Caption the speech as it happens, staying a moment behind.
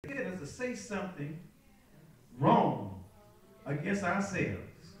get us to say something wrong against ourselves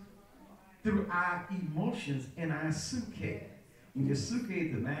through our emotions in our suitcase. In your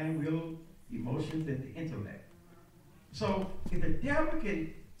suitcase, the mind, will, emotions, and the intellect. So if the devil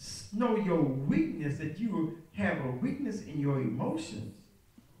can know your weakness, that you have a weakness in your emotions,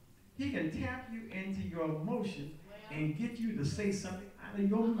 he can tap you into your emotions and get you to say something out of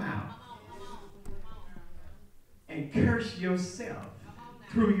your mouth and curse yourself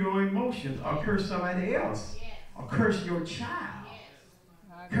through your emotions, or curse somebody else, or curse your child,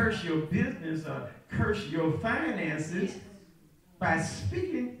 curse your business, or curse your finances by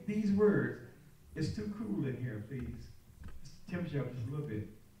speaking these words. It's too cool in here, please. Temperature up just a little bit.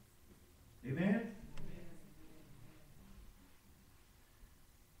 Amen?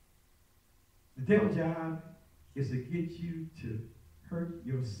 The devil's job is to get you to hurt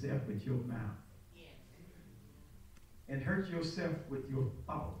yourself with your mouth. And hurt yourself with your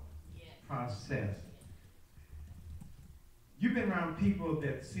thought process. You've been around people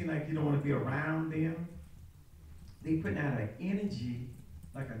that seem like you don't want to be around them. They put out an energy,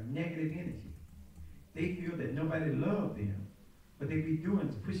 like a negative energy. They feel that nobody loves them. What they be doing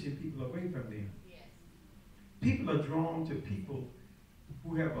is pushing people away from them. Yes. People are drawn to people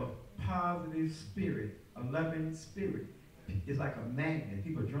who have a positive spirit, a loving spirit. It's like a magnet.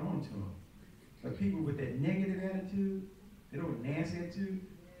 People are drawn to them. But people with that negative attitude, they don't nasty attitude,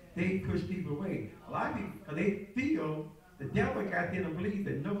 they push people away. A lot of people, because they feel the devil got them to believe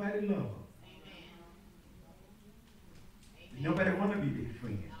that nobody loves them. Amen. Nobody want to be their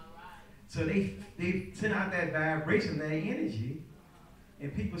friend. So they send out that vibration, that energy,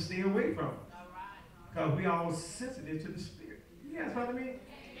 and people stay away from it. Because we all sensitive to the spirit. You guys know what I mean?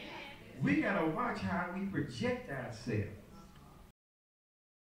 We got to watch how we project ourselves.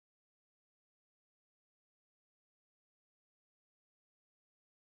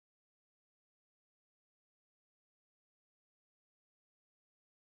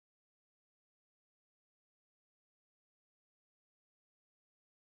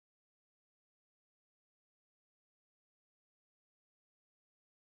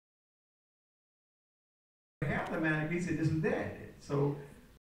 Half the man he said this and that. So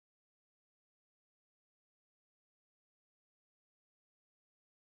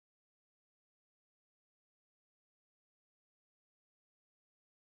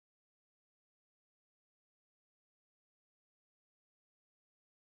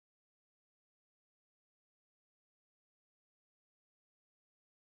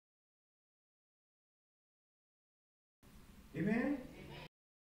amen?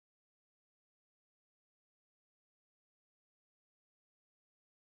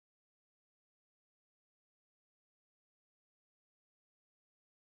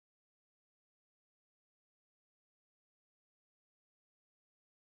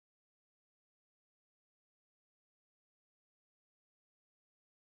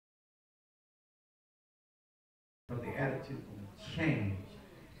 But the attitude will change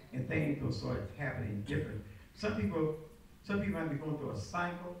and things will start happening different. Some people might be going through a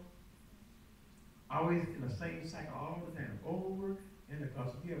cycle, always in the same cycle all the time, over and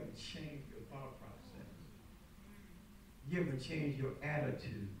because you haven't changed your thought process. You haven't changed your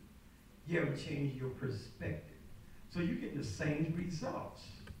attitude. You haven't changed your perspective. So you get the same results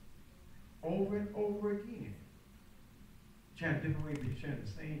over and over again. Trying a different way, but you're trying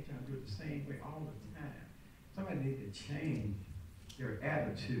to do it the same way all the time. Somebody needs to change their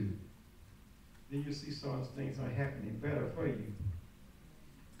attitude. Then you'll see some things are happening better for you.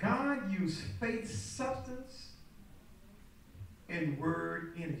 God used faith substance and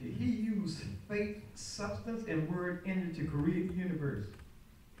word energy. He used faith substance and word energy to create the universe.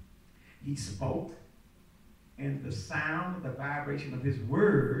 He spoke, and the sound, the vibration of his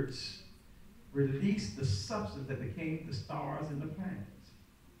words released the substance that became the stars and the planets.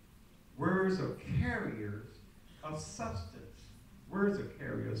 Words are carriers of substance. Words are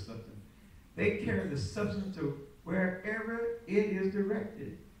carriers of substance. They carry the substance to wherever it is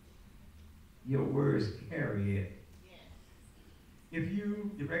directed. Your words carry it. Yes. If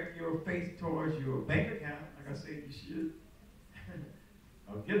you direct your faith towards your bank account, like I said, you should,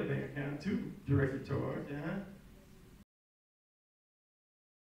 or get a bank account to direct it towards,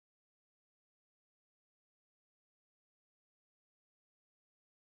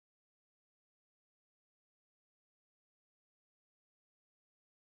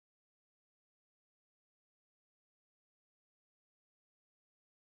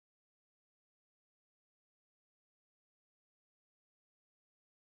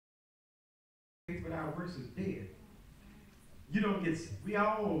 Faith without works is dead. You don't get, we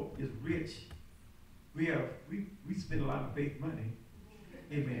all is rich. We spend a lot of faith money.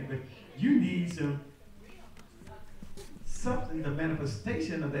 Amen. But you need some something, the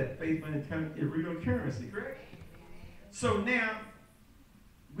manifestation of that faith when it comes in real currency, correct? So now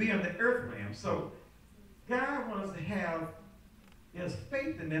we are the earth realm. So God wants to have there's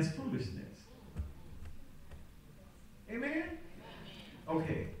faith and there's foolishness. Amen?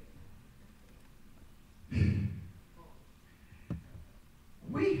 Okay.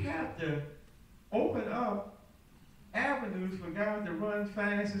 We have to open up avenues for God to run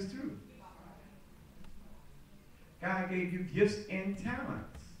finances through. God gave you gifts and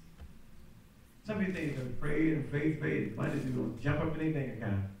talents. Some people think that pray and faith, money is going to jump up in their bank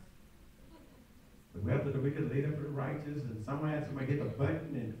account. The wealth of the wicked laid up for the righteous, and somebody hit a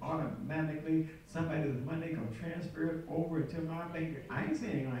button, and automatically somebody's money going to transfer it over into my bank. I ain't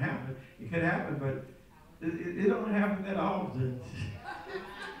saying it's going to happen. It could happen, but it don't happen that often.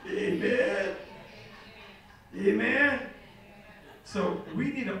 Amen. Amen. So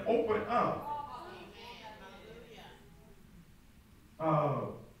we need to open up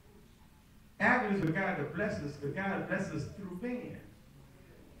avenues for God to bless us, but God blesses us through men.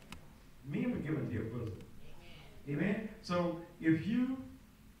 Men were given to your bosom. Amen. So if you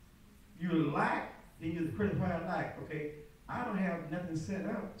lack, then you're the critical why I lack. Okay, I don't have nothing set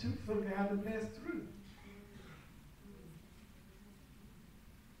up for God to bless through.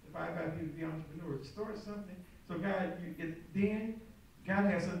 If I got people to be entrepreneurs, start something. So then God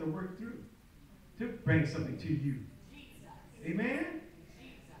has something to work through to bring something to you. Amen.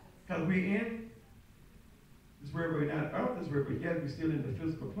 Because we're in this world, we're not of this world, but yet we're still in the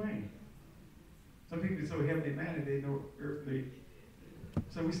physical plane. Some people are so heavenly minded they know earthly.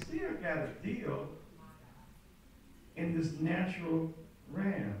 So we still got to deal in this natural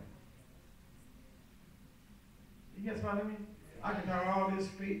realm. You guess what I mean? I can talk all this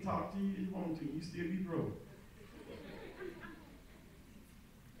faith talk to you if you want to. You still be broke.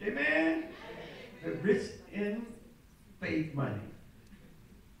 Amen? The rich in faith money.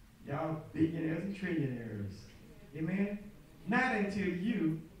 Y'all billionaires and trillionaires. Amen? Not until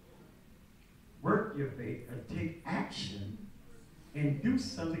you work your faith or take action and do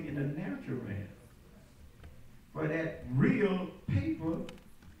something in the natural realm for that real paper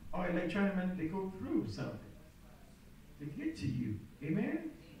or electronic money to go through something to get to you.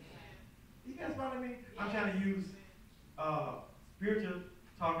 Amen? You guys follow me? I'm trying to use spiritual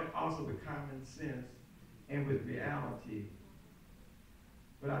talking also with common sense and with reality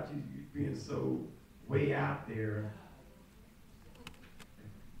without you being so way out there.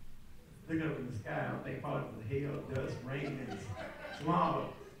 Looking up in the sky, I don't think falling from the hail, dust, rain, and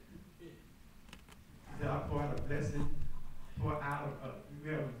smog. He said, I'll pour out a blessing, pour out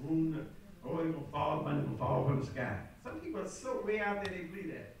you have room to, oh, it's going to fall, money's going to fall from the sky. Some people are so way out there, they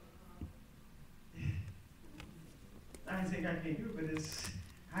believe that. I ain't saying I can't do it, but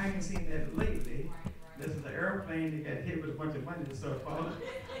I ain't seen that lately. This is an airplane that got hit with a bunch of money that started falling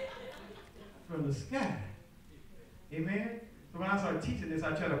from the sky. Amen? So when I started teaching this,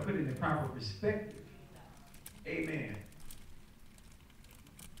 I try to put it in proper perspective. Amen.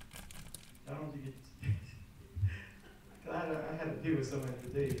 I don't think I had to deal with somebody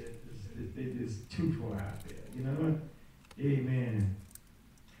today that they just too far out there. You know? Amen.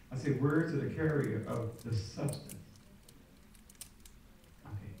 I say words are the carrier of the substance.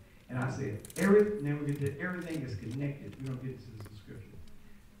 Okay. And I said, then we get to everything is connected. We don't get to the scripture.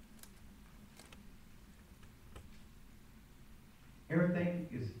 Everything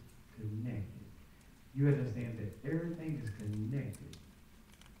is connected. You understand that everything is connected.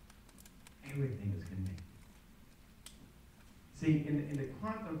 Everything is connected. See, in the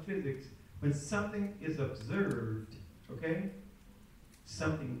quantum physics, when something is observed, okay,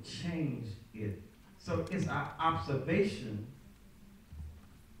 something changed it. So it's our observation,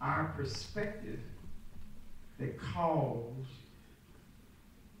 our perspective that calls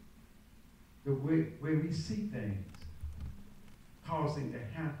the way we see things, causing to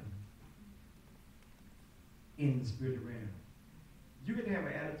happen in the spiritual realm. You can have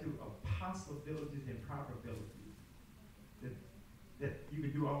an attitude of possibilities and probabilities, that you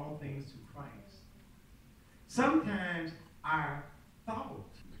can do all things through Christ. Sometimes our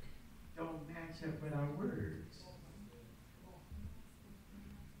thoughts don't match up with our words.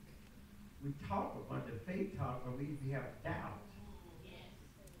 We talk a bunch of faith talk, but we have doubt.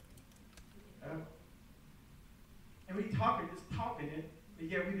 And we talking it, but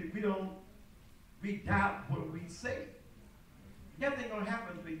yet we doubt what we say. Nothing gonna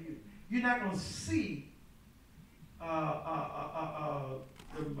happen for you. You're not gonna see the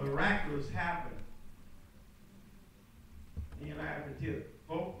miraculous happen in your life until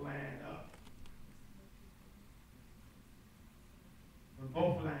both line up. when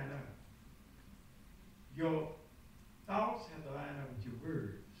both line up. Your thoughts have to line up with your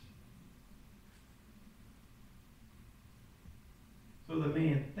words. So the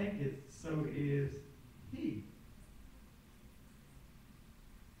man thinketh, so is he.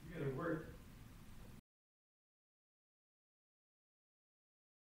 You got to work.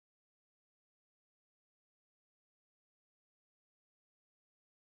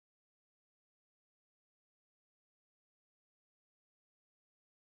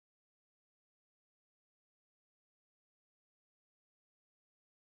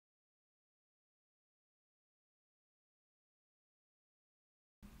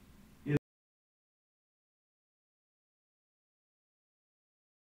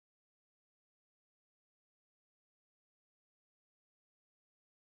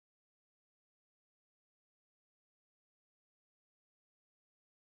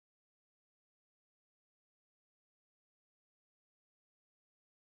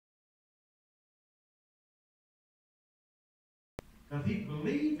 Because he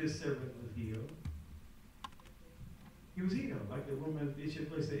believed his servant was healed. He was healed. Like the woman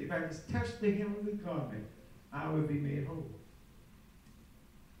Bishop said, if I just touch the hem of his garment, I will be made whole.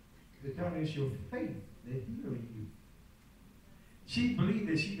 The daughter is your faith that healed you. She believed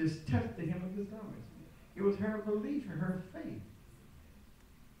that she just touched the hem of his garment. It was her belief and her faith.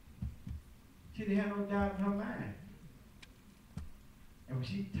 She didn't have no doubt in her mind. And when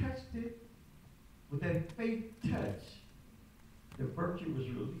she touched it, with that faith touch, the virtue was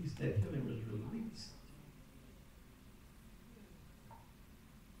released, that healing was released.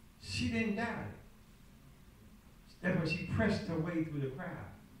 She didn't doubt it. That's why she pressed her way through the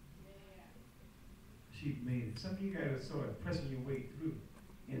crowd. She made it. Some of you guys are sort of pressing your way through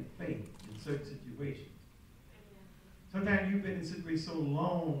in faith in certain situations. Sometimes you've been in situations so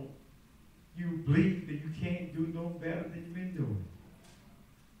long, you believe that you can't do no better than you've been doing.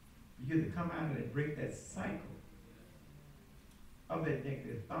 You get to come out of it and break that cycle of that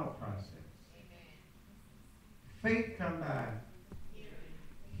negative thought process. Faith comes by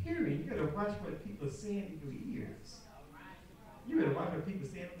hearing. You got to watch what people are saying in your ears. You got to watch what people are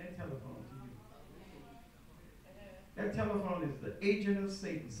saying on that telephone to you. That telephone is the agent of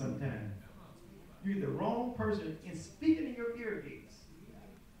Satan sometimes. You're the wrong person in speaking in your ear gates.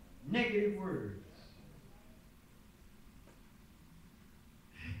 Negative words.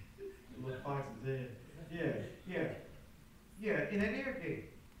 Little foxes there. Yeah, in that ear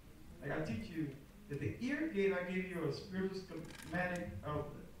gate. Like I teach you that the ear gate, I gave you a spiritual schematic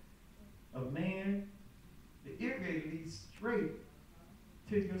of man. The ear gate leads straight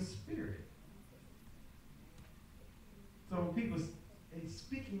to your spirit. So when people they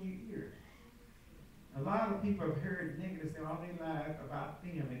speak in your ear, a lot of people have heard negative things all their life about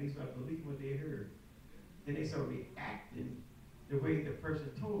them, and they start believing what they heard. Then they start reacting the way the person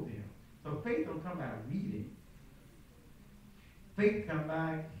told them. So faith don't come by reading. Faith comes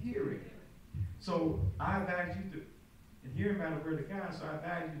by hearing. So I advise you to, and hearing by the word of God, so I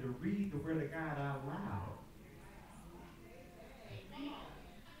advise you to read the word of God out loud.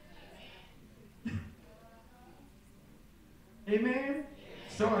 Amen?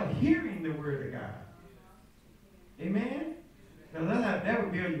 Start hearing the word of God. Amen? Now that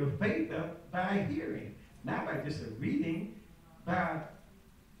would build your faith up by hearing. Not by just a reading, by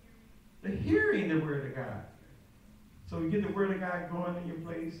the hearing the word of God. So you get the word of God going in your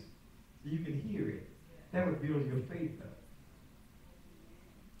place, so you can hear it. That would build your faith up.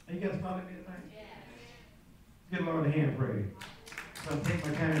 Are you guys following me tonight? Yes. Give the Lord a hand praise. So I'll take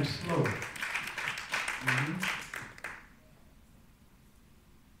my time slow.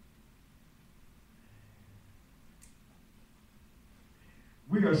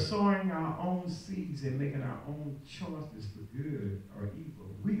 We are sowing our own seeds and making our own choices for good or evil.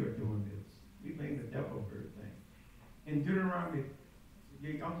 We are doing this. We blame the devil for everything. In Deuteronomy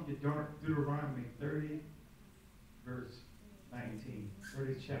 30, verse 19.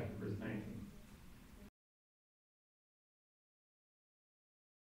 30th chapter, verse 19.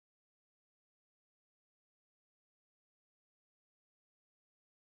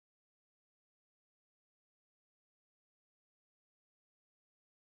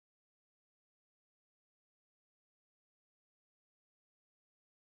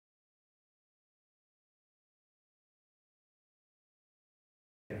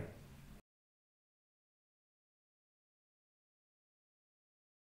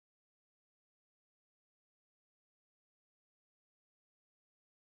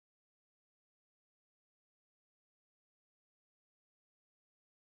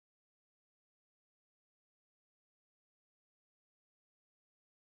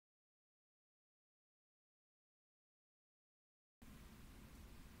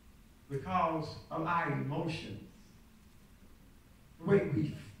 because of our emotions, the way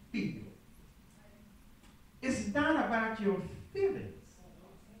we feel. It's not about your feelings.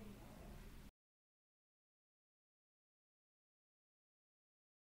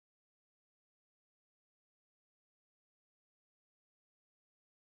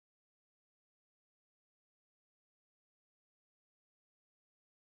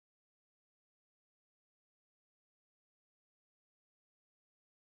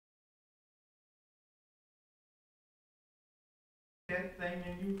 That thing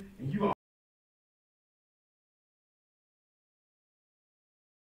in you, and you are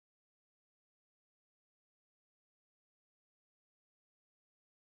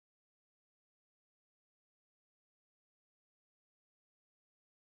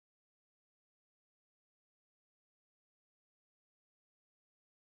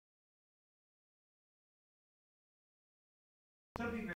some people